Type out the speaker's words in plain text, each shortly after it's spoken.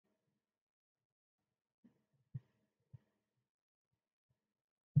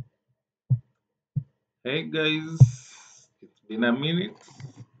Hey guys, it's been a minute,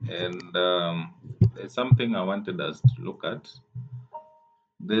 and there's something I wanted us to look at.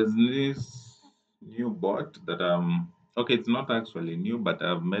 There's this new bot that okay, it's not actually new, but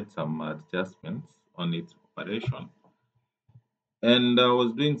I've made some adjustments on its operation, and I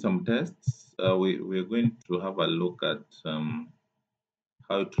was doing some tests. We're going to have a look at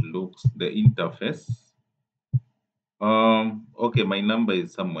how it looks, the interface. Okay, my number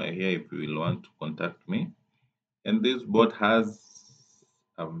is somewhere here if you will want to contact me. And this bot has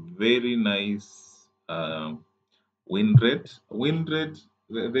a very nice win rate. Win rate,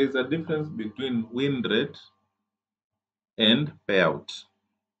 there's a difference between win rate and payout.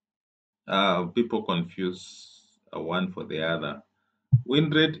 People confuse one for the other. Win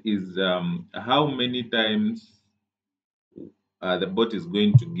rate is how many times the bot is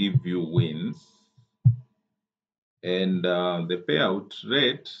going to give you wins, and the payout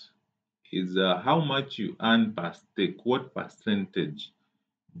rate is how much you earn per stake. What percentage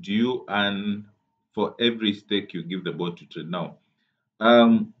do you earn for every stake you give the bot to trade? Now,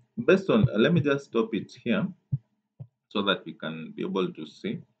 based on, let me just stop it here so that we can be able to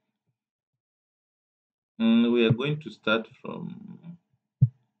see. We are going to start from,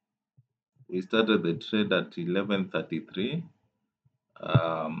 we started the trade at 11:33.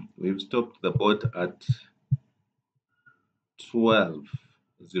 We've stopped the bot at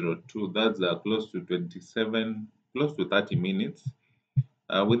 12:02. That's close to 27, close to 30 minutes.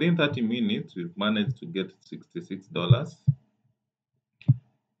 Within 30 minutes, we've managed to get $66.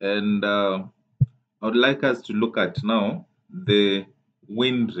 And I would like us to look at now the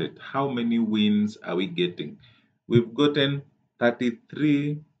win rate. How many wins are we getting? We've gotten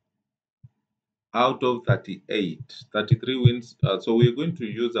 33 out of 38. 33 wins. So we're going to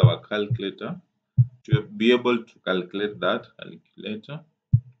use our calculator to be able to calculate that. Calculator.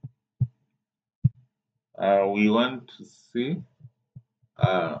 We want to see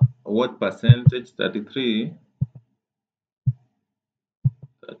what percentage 33,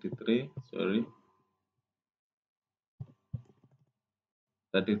 sorry,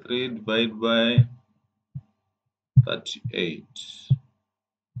 33 divided by 38.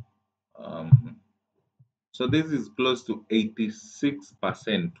 So this is close to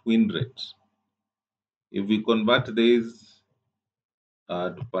 86% win rate. If we convert this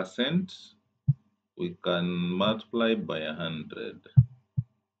to percent, we can multiply by 100.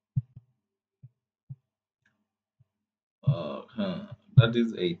 That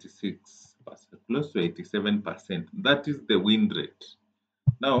is 86%, close to 87%. That is the win rate.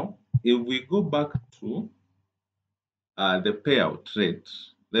 Now, if we go back to the payout rate,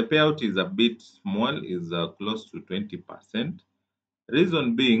 the payout is a bit small, is close to 20%.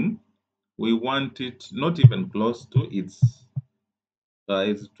 Reason being, we want it not even close to it's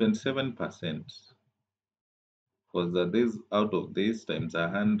 27%, because this out of this times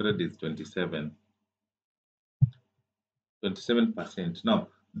 100 is 27%. Now,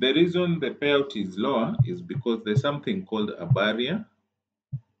 the reason the payout is lower is because there's something called a barrier,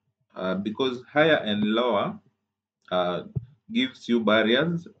 because higher and lower uh, gives you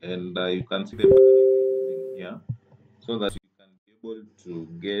barriers, and you can see the barrier using here, so that you can be able to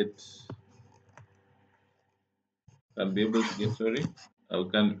get, sorry,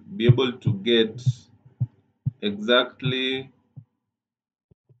 can be able to get exactly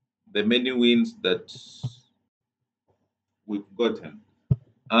the many wins that we've gotten.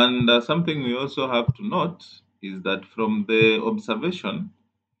 And something we also have to note is that from the observation,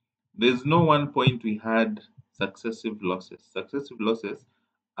 there's no one point we had successive losses. Successive losses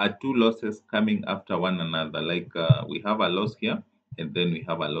are two losses coming after one another. Like we have a loss here and then we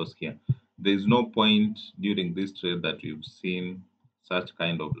have a loss here. There's no point during this trade that we've seen such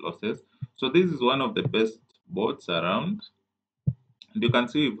kind of losses. So this is one of the best bots around. And you can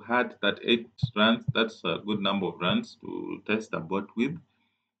see we've had that 8 runs. That's a good number of runs to test a bot with.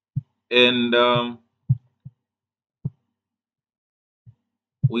 And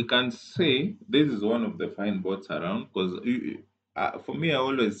we can say this is one of the fine bots around, because for me, I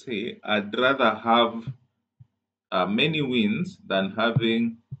always say I'd rather have many wins than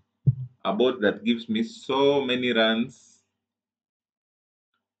having a bot that gives me so many runs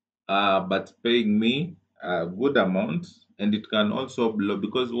but paying me a good amount, and it can also blow,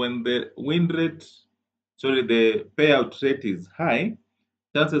 because when the win rate, sorry, the payout rate is high,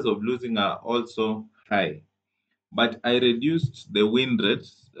 chances of losing are also high. But I reduced the win rate,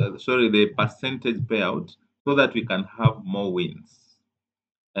 sorry, the percentage payout, so that we can have more wins.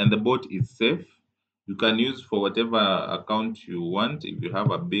 And the bot is safe. You can use for whatever account you want, if you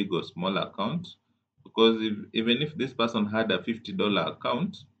have a big or small account. Because even if this person had a $50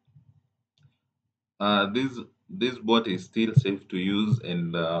 account, This bot is still safe to use,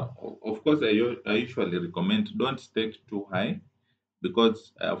 and of course, I usually recommend don't stake too high,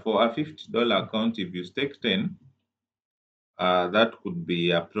 because for a $50 account, if you stake 10, that could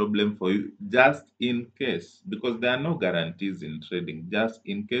be a problem for you, just in case, because there are no guarantees in trading. Just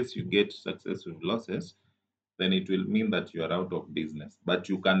in case you get successive losses, then it will mean that you are out of business. But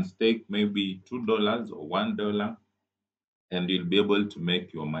you can stake maybe $2 or $1, and you'll be able to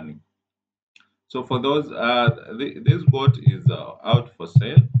make your money. So for those, this bot is out for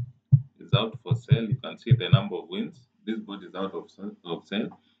sale. Is out for sale. You can see the number of wins. This bot is out of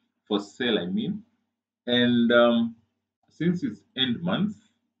sale. For sale, I mean. And since it's end month,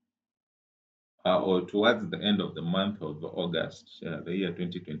 or towards the end of the month of August, the year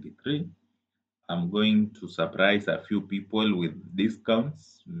 2023, I'm going to surprise a few people with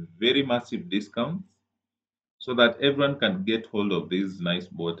discounts, very massive discounts, so that everyone can get hold of this nice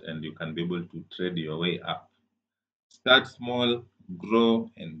bot and you can be able to trade your way up. Start small, grow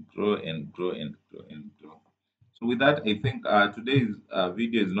and grow and grow and grow and grow. So with that, I think today's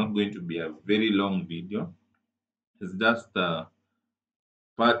video is not going to be a very long video. It's just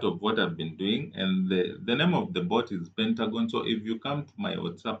part of what I've been doing. And the name of the bot is Pentagon. So if you come to my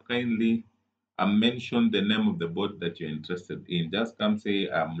WhatsApp, kindly mention the name of the bot that you're interested in. Just come say,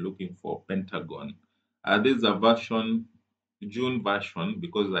 I'm looking for Pentagon. There's a version, June version,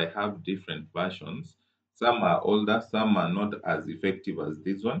 because I have different versions. Some are older, some are not as effective as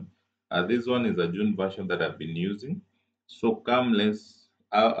this one. This one is a June version that I've been using. So come,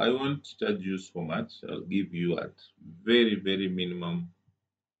 I won't charge you so much. I'll give you at very, very minimum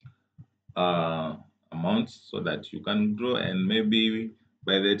uh, amounts, so that you can grow, and maybe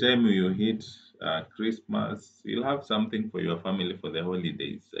by the time you hit Christmas, you'll have something for your family for the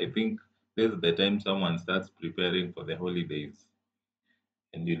holidays. I think this is the time someone starts preparing for the holidays,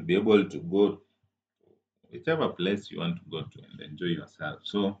 and you'll be able to go whichever place you want to go to and enjoy yourself.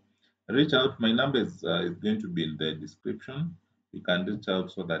 So reach out. My number is going to be in the description. You can reach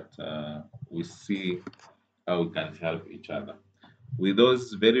out so that we see how we can help each other. With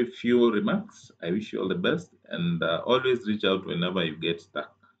those very few remarks, I wish you all the best, and always reach out whenever you get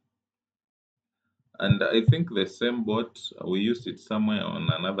stuck. And I think the same bot, we used it somewhere on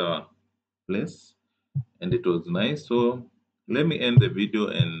another place, and it was nice. So let me end the video,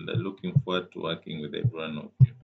 and looking forward to working with everyone of you.